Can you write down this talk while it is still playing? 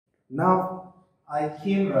Now I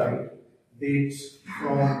can write that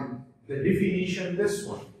from the definition this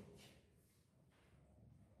one,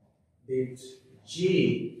 that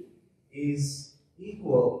J is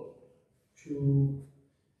equal to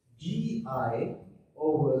di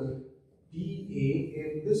over dA,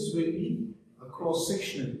 and this will be a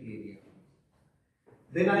cross-sectional area.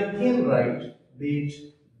 Then I can write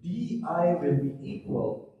that di will be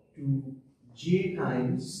equal to J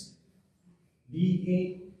times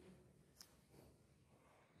dA.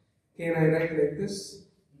 Can I write like this?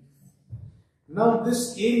 Now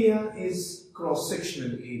this area is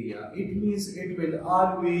cross-sectional area. It means it will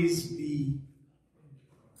always be,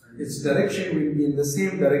 its direction will be in the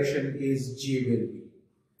same direction as J will be,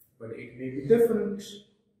 but it may be different.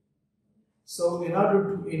 So in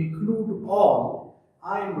order to include all,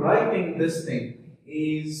 I am writing this thing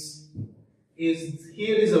is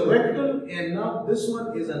here is a vector, and now this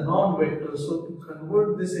one is a non-vector. So to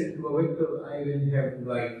convert this into a vector, I will have to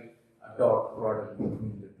write a dot product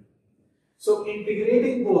between the two. So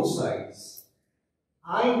integrating both sides,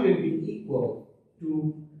 I will be equal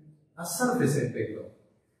to a surface integral,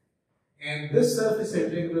 and this surface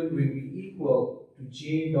integral will be equal to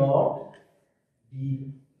J dot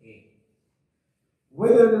dA.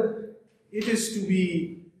 Whether it is to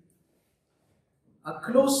be a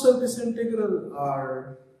closed surface integral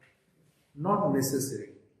or not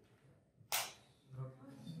necessary,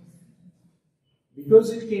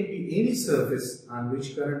 because it can be any surface on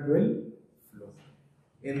which current will flow.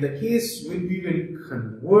 In the case when we will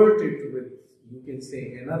convert it with, you can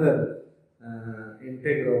say, another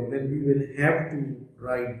integral, then we will have to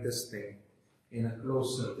write this thing in a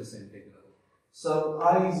closed surface integral. So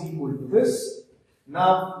I is equal to this.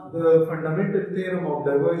 Now the fundamental theorem of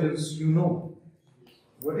divergence, you know.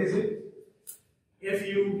 What is it? If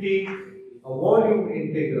you take a volume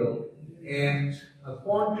integral and a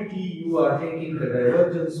quantity you are taking the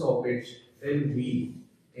divergence of it, then V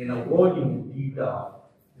in a volume theta,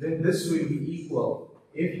 then this will be equal.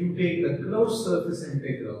 If you take the closed surface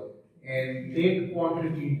integral and take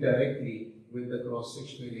quantity directly with the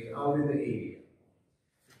cross-sectional area, how is the area?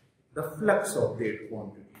 The flux of that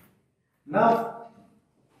quantity. Now,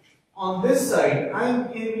 on this side, I am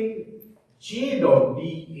having J dot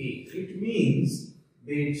dA. It means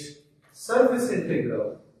that surface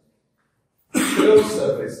integral, closed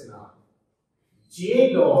surface now,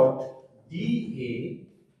 J dot dA,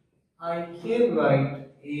 I can write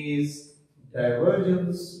is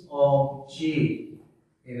divergence of J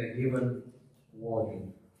in a given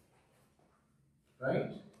volume,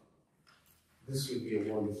 right? This will be a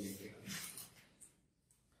volume integral.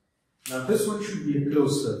 Now this one should be a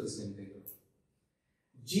closed surface integral.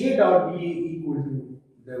 J dot dA equal to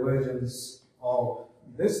divergence of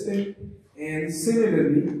this thing, and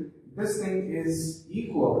similarly this thing is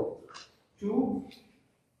equal to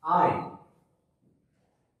I.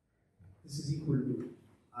 This is equal to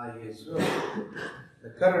I as well. The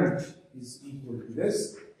current is equal to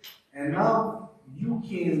this, and now you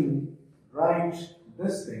can write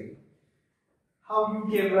this thing. How you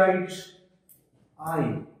can write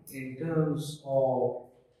I in terms of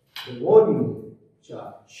the volume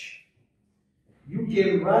charge? You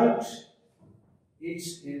can write it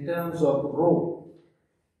in terms of rho,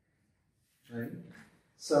 right?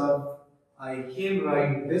 So I can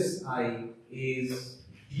write this I is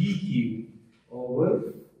dq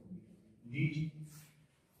over dt,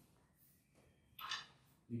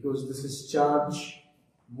 because this is charge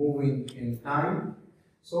moving in time.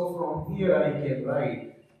 So from here I can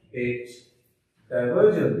write that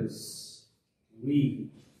divergence V,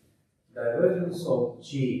 divergence of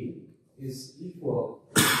J is equal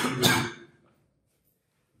to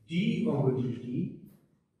d over dt,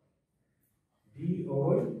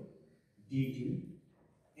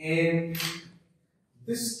 and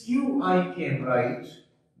this q I can write,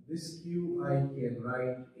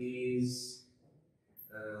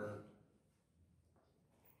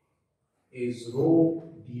 is rho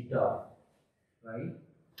theta, right?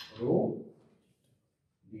 Rho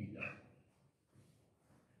theta.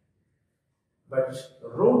 But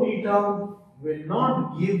rho theta will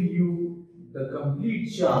not give you the complete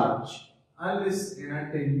charge unless and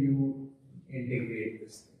until you integrate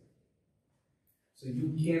this thing. So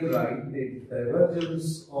you can write that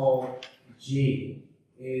divergence of J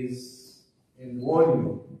is in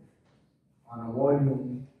volume, on a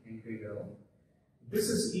volume integral. This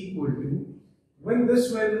is equal to, when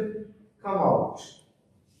this will come out,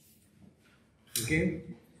 okay,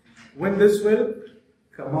 when this will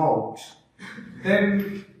come out,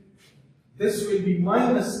 then this will be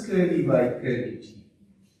minus curly by curly T,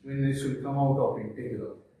 when this will come out of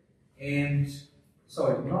integral. And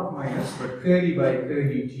sorry, not minus, but curly by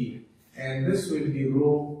curly T, and this will be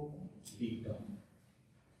rho d term.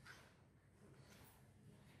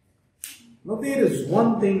 Now there is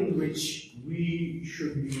one thing which we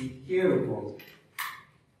should be careful.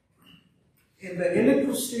 In the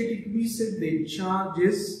electrostatic, we said the charge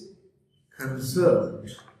is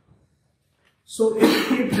conserved. So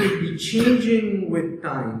if it will be changing with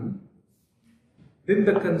time, then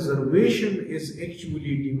the conservation is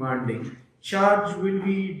actually demanding. Charge will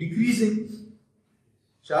be decreasing.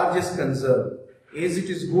 Charge is conserved. As it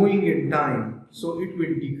is going in time, so it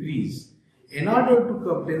will decrease. In order to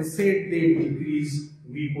compensate the decrease,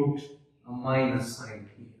 we put a minus sign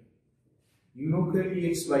here. You know curly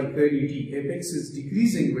x by curly t. If x is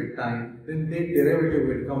decreasing with time, then that derivative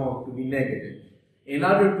will come out to be negative. In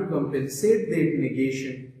order to compensate that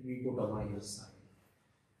negation, we put a minus sign.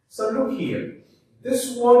 So look here.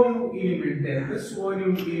 This volume element and this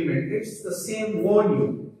volume element, it's the same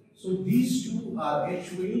volume. So these two are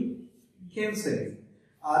actually cancelling.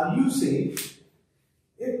 Or you say,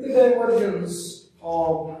 if the divergence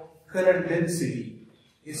of current density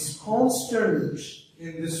is constant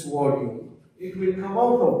in this volume, it will come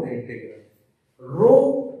out of the integral.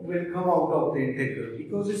 Rho will come out of the integral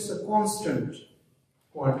because it's a constant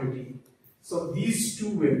quantity. So these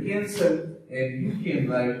two will cancel, and you can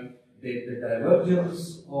write that the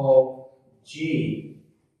divergence of J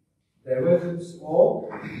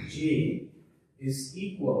is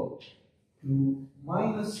equal to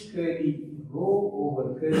minus curly rho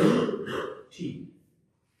over curly T.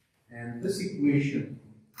 And this equation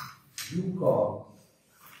you call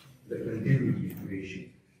the continuity equation.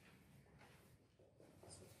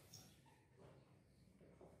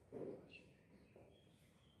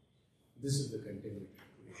 This is the continuity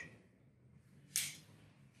equation.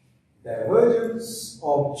 Divergence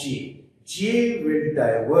of J. J will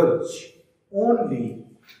diverge only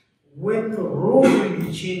when rho will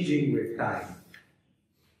be changing with time.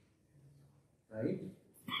 Right?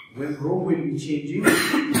 When rho will be changing,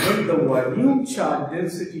 when the volume charge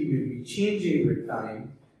density will be changing with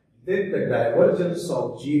time, then the divergence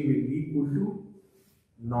of J will be equal to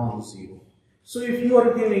non-zero. So if you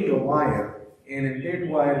are having a wire and in that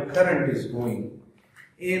wire current is going,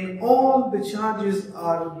 and all the charges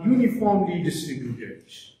are uniformly distributed,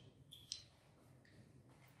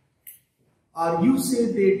 or you say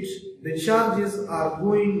that the charges are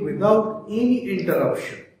going without any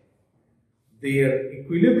interruption, their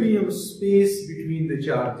equilibrium space between the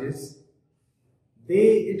charges,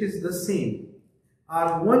 it is the same.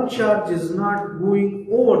 Or one charge is not going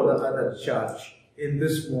over the other charge in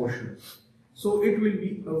this motion. So it will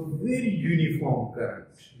be a very uniform current.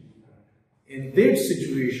 In that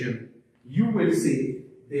situation, you will say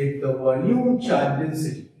that the volume charge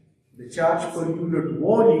density, the charge per unit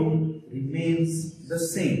volume, remains the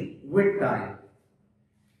same with time.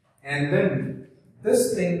 And then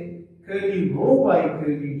this thing, curly rho by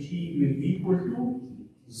curly T, will be equal to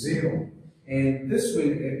 0. And this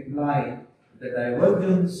will imply the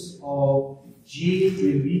divergence of J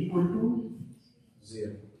will be equal to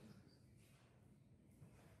 0.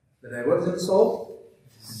 The divergence of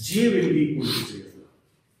J will be equal to 0.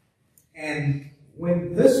 And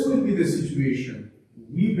when this will be the situation,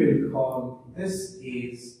 we will call this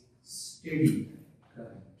as steady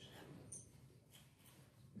current.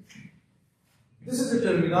 This is a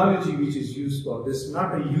terminology which is used for this,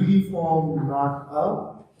 not a uniform, not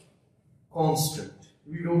a constant.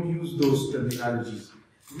 We don't use those terminologies.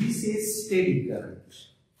 We say steady current.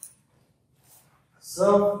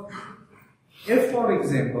 So, if for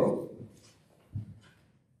example,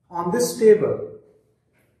 on this table,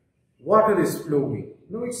 water is flowing.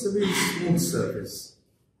 No, it's a very smooth surface.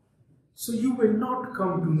 So you will not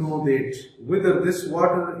come to know that whether this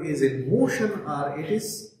water is in motion or it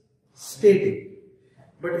is static.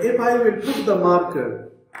 But if I will put the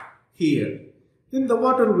marker here, then the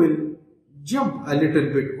water will jump a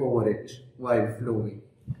little bit over it while flowing,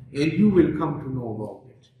 and you will come to know about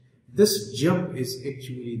it. This jump is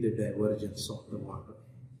actually the divergence of the water.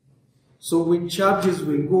 So when charges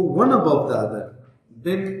will go one above the other,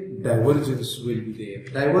 then divergence will be there.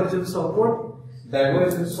 Divergence of what?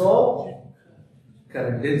 Divergence of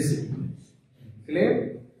current density.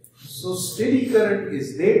 Clear? So steady current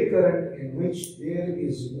is that current in which there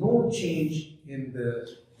is no change in the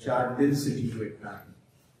charge density with time.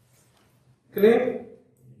 Clear?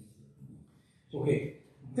 Okay.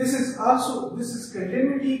 This is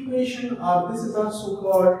continuity equation, or this is also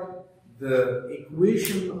called the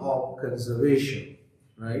equation of conservation,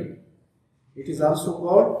 right? It is also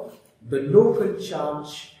called the local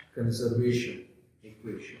charge conservation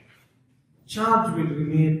equation. Charge will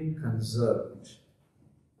remain conserved.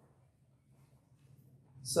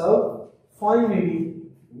 So finally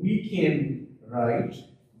we can write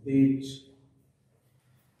that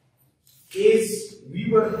as we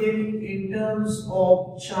were having in terms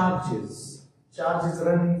of charges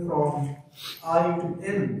running from I to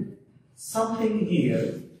n, something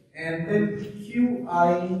here, and then qi,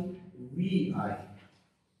 vi,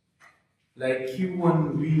 like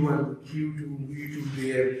q1, v1, q2, v2,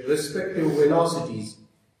 their respective velocities.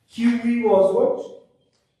 qv was what?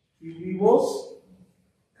 qv was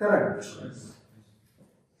current.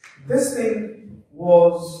 This thing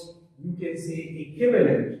was, you can say,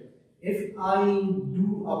 equivalent. If I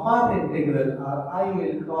do a path integral, or I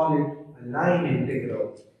will call it a line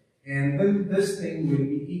integral, and then this thing will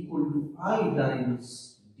be equal to I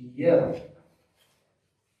times dl,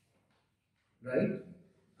 right?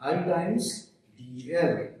 I times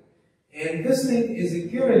dl. And this thing is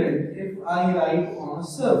equivalent if I write on a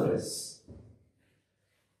surface.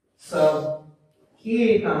 So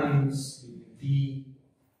k times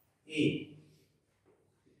dA.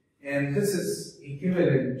 And this is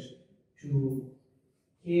equivalent to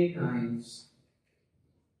j times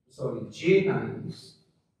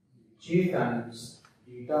d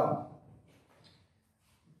tau.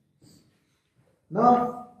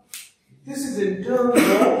 Now, this is in terms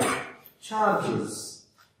of charges.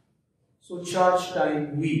 So charge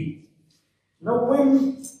time V. Now,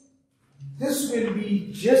 when this will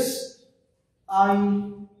be just I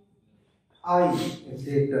in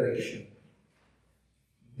that direction,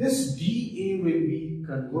 this dA will be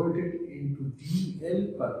converted into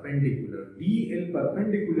dl perpendicular. dl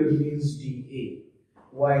perpendicular means dA,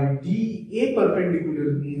 while dA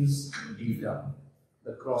perpendicular means d tau.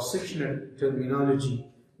 The cross-sectional terminology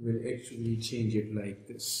will actually change it like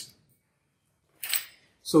this.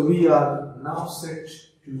 So we are now set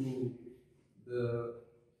to the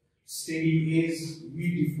steady as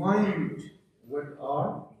we defined what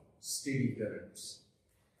are steady currents.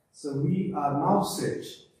 So we are now set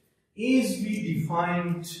as we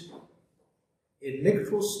defined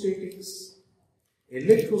electrostatics.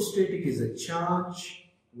 Electrostatic is a charge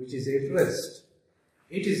which is at rest.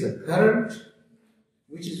 It is a current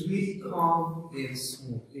which is very calm and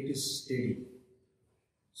smooth. It is steady.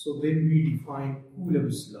 So then we define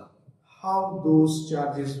Coulomb's law, how those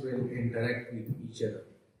charges will interact with each other.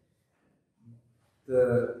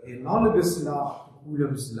 The analogous law to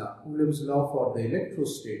Coulomb's law for the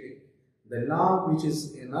electrostatic, the law which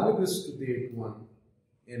is analogous to that one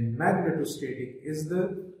in magnetostatic is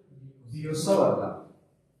the Biot-Savart law.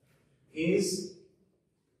 Is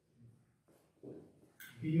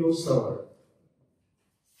Biot-Savart.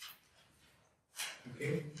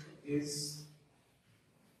 Okay, is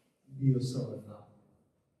Biot-Savart law.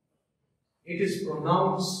 It is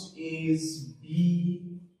pronounced as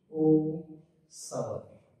Biot-Savart.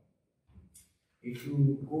 If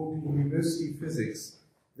you go to university physics,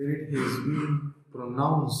 then it has been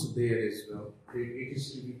pronounced there as well. It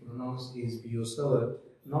is to be pronounced as Biot-Savart,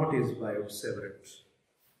 not as Biot-Savart.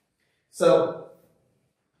 So,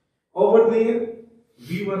 over there,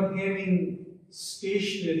 we were having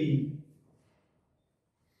stationary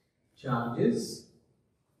charges,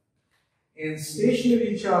 and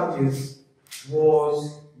stationary charges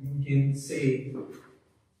was, you can say,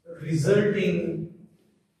 resulting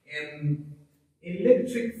in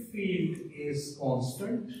electric field is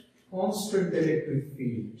constant electric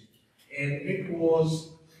field, and it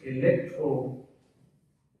was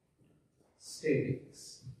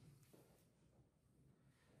electrostatics.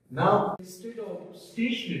 Now, instead of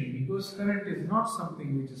stationary, because current is not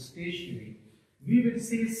something which is stationary, we will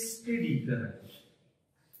say steady current.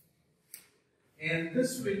 And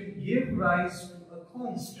this will give rise to a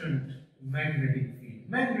constant magnetic field.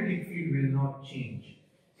 Magnetic field will not change.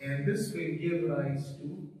 And this will give rise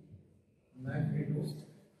to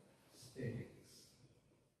magnetostatics.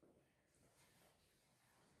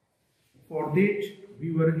 For that,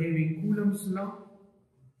 we were having Coulomb's law,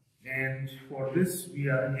 and for this, we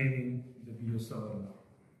are having the Biot-Savart law.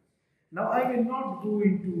 Now, I will not go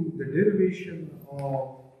into the derivation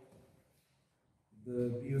of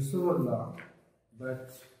the Biot-Savart law,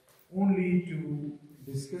 but only to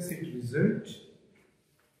discuss its result,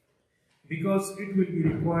 because it will be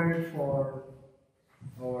required for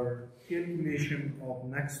our calculation of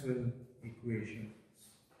Maxwell equations.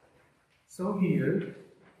 So here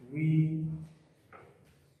the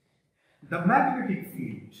magnetic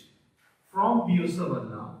field from Biot-Savart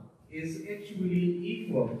law is actually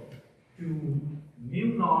equal to mu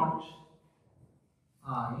naught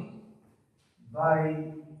I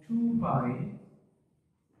by 2 pi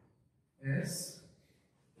S,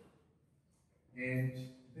 and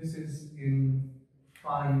this is in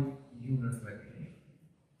pi unit vector.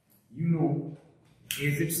 you know,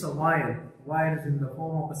 as it's a wire is in the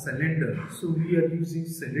form of a cylinder, so we are using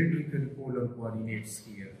cylindrical polar coordinates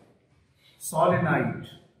here. Solenoid,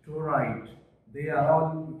 toroid, they are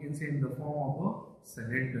all, you can say, in the form of a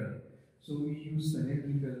cylinder. So we use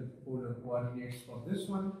cylindrical polar coordinates for this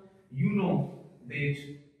one. You know that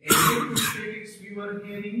in electrostatics we were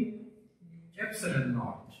having epsilon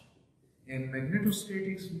naught. In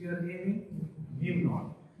magnetostatics we are having mu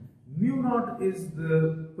naught. Mu naught is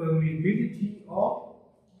the permeability of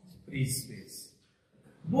free space.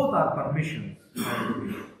 Both are permissions, by the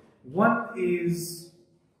way. One is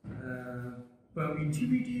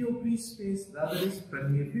permittivity of free space, the other is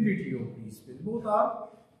permeability of free space. Both are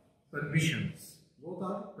permissions, both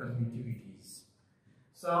are permittivities.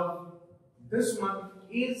 So this one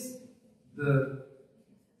is the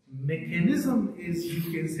mechanism is, you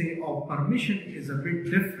can say, of permission is a bit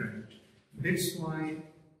different. That's why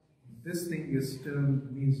this thing is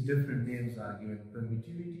termed, means different names are given,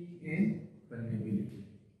 permittivity and permeability.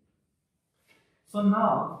 So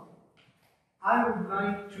now I would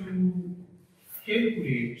like to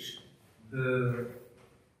calculate the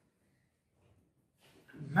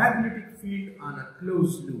magnetic field on a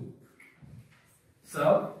closed loop.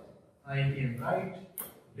 So I can write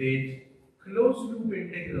that closed loop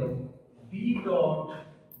integral B dot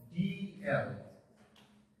dl.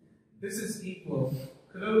 This is equal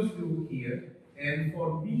closed loop here, and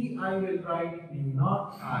for B I will write mu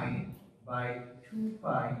naught I by 2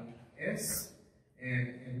 pi s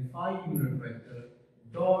and phi unit vector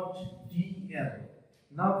dot dl.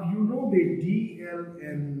 Now you know that dl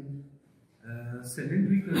in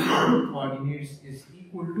cylindrical coordinates is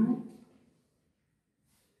equal to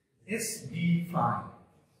s d phi,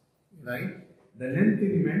 right? The length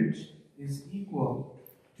element is equal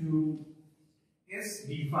to s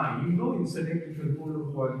d phi. You know in cylindrical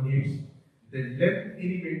polar coordinates the length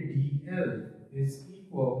element dl is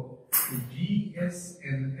equal to ds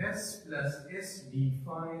and s plus s d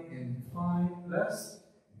phi and phi plus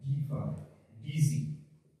d phi dz.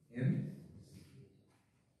 And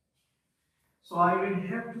so I will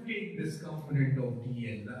have to take this component of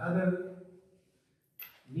dl. The other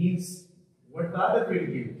means what the other will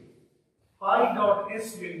give. Phi dot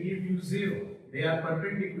s will give you 0. They are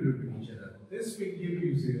perpendicular to each other. This will give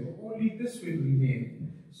you 0. Only this will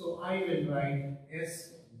remain. So I will write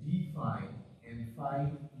s d phi and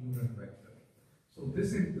phi unit vector. So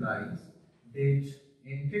this implies that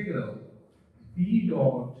integral b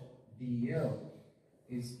dot dl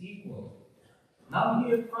is equal. Now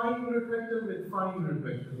here phi unit vector with phi unit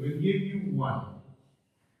vector will give you 1.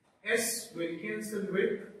 S will cancel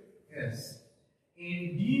with s.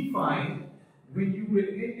 And d phi, when you will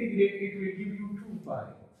integrate, it will give you 2 pi.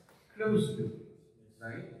 Closed loop,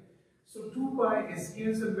 right? So 2 pi is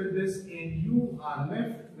cancelled with this, and you are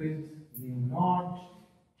left with mu naught